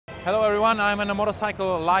Hello everyone, I'm at a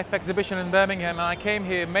motorcycle live exhibition in Birmingham and I came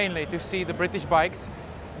here mainly to see the British bikes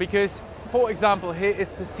because, for example, here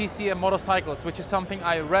is the CCM motorcycles, which is something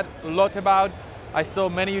I read a lot about. I saw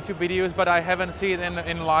many YouTube videos, but I haven't seen it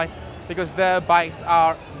in live because their bikes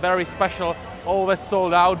are very special, always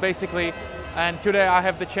sold out basically. And today I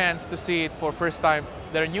have the chance to see it for first time,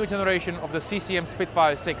 their new generation of the CCM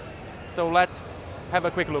Spitfire 6. So let's have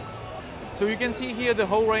a quick look. So you can see here the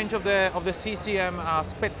whole range of the CCM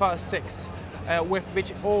Spitfire 6, with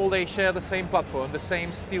which all they share the same platform, the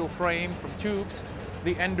same steel frame from tubes,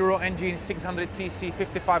 the enduro engine, 600cc,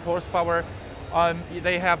 55 horsepower.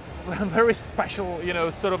 They have a very special,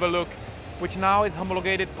 sort of a look, which now is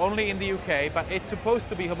homologated only in the UK, but it's supposed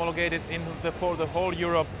to be homologated for the whole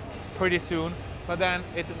Europe pretty soon. But then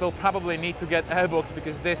it will probably need to get airbox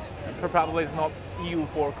because this probably is not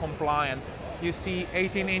EU4 compliant. You see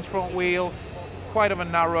 18-inch front wheel, quite of a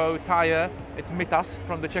narrow tire. It's Mitas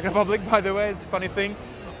from the Czech Republic, by the way, it's a funny thing.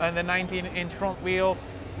 And the 19-inch front wheel,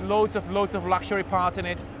 loads of luxury parts in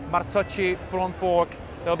it. Marzocchi front fork.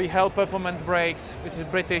 There'll be Hell Performance brakes, which is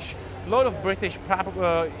British. A lot of British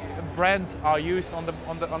brands are used on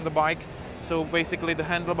the bike. So basically the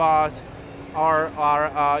handlebars are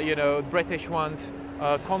British ones.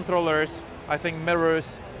 Controllers, I think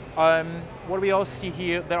mirrors. What we also see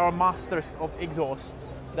here, there are masters of exhaust.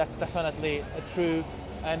 That's definitely true,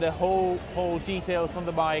 and the whole details on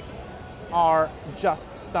the bike are just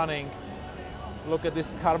stunning. Look at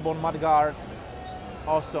this carbon mudguard,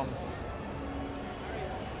 awesome.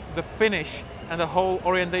 The finish and the whole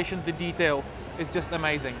orientation to detail is just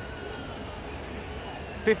amazing.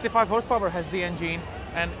 55 horsepower has the engine,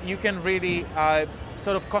 and you can really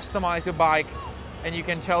sort of customize your bike, and you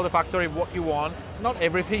can tell the factory what you want. Not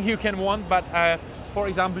everything you can want, but for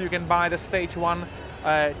example, you can buy the stage 1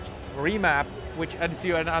 remap, which adds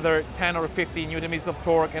you another 10 or 15 Newton meters of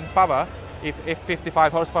torque and power if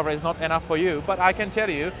 55 horsepower is not enough for you. But I can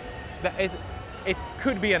tell you that it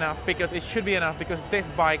could be enough, because it should be enough, because this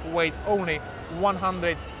bike weighs only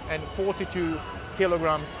 142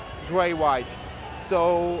 kilograms gray white.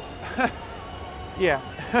 So yeah,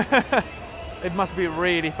 it must be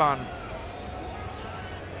really fun.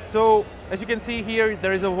 So as you can see here,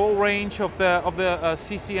 there is a whole range of the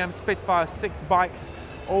CCM Spitfire 6 bikes.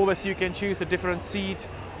 Always you can choose a different seat,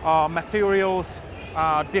 materials,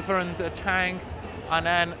 different tank, and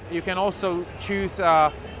then you can also choose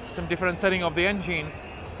some different setting of the engine.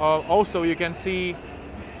 Also you can see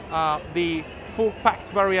the full packed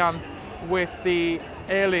variant with the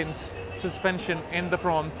Airlines suspension in the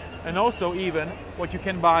front, and also even what you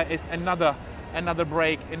can buy is another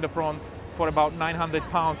brake in the front for about 900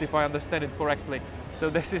 pounds, if I understand it correctly. So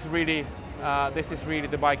this is really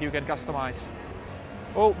the bike you can customize.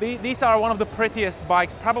 Oh, these are one of the prettiest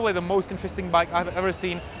bikes, probably the most interesting bike I've ever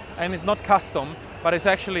seen, and it's not custom, but it's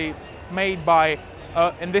actually made by,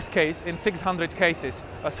 in this case, in 600 cases,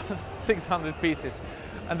 600 pieces.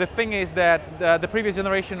 And the thing is that the previous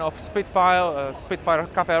generation of Spitfire, Spitfire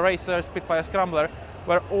Cafe Racer, Spitfire Scrambler,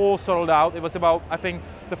 were all sold out. It was about, I think,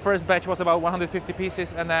 the first batch was about 150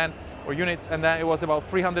 pieces, and then units, and then it was about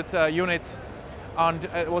 300 units, and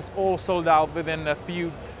it was all sold out within a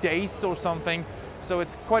few days or something. So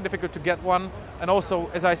it's quite difficult to get one. And also,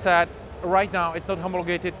 as I said, right now it's not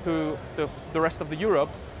homologated to the rest of the Europe,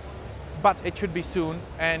 but it should be soon.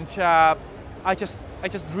 And I just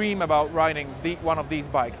dream about riding one of these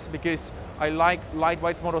bikes, because I like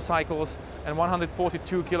lightweight motorcycles, and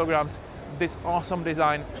 142 kilograms, this awesome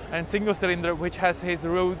design, and single cylinder, which has his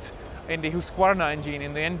roots in the Husqvarna engine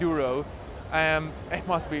in the enduro. It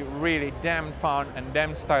must be really damn fun and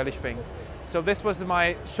damn stylish thing. So this was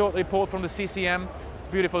my short report from the CCM. It's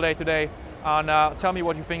a beautiful day today, and tell me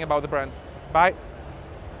what you think about the brand. Bye.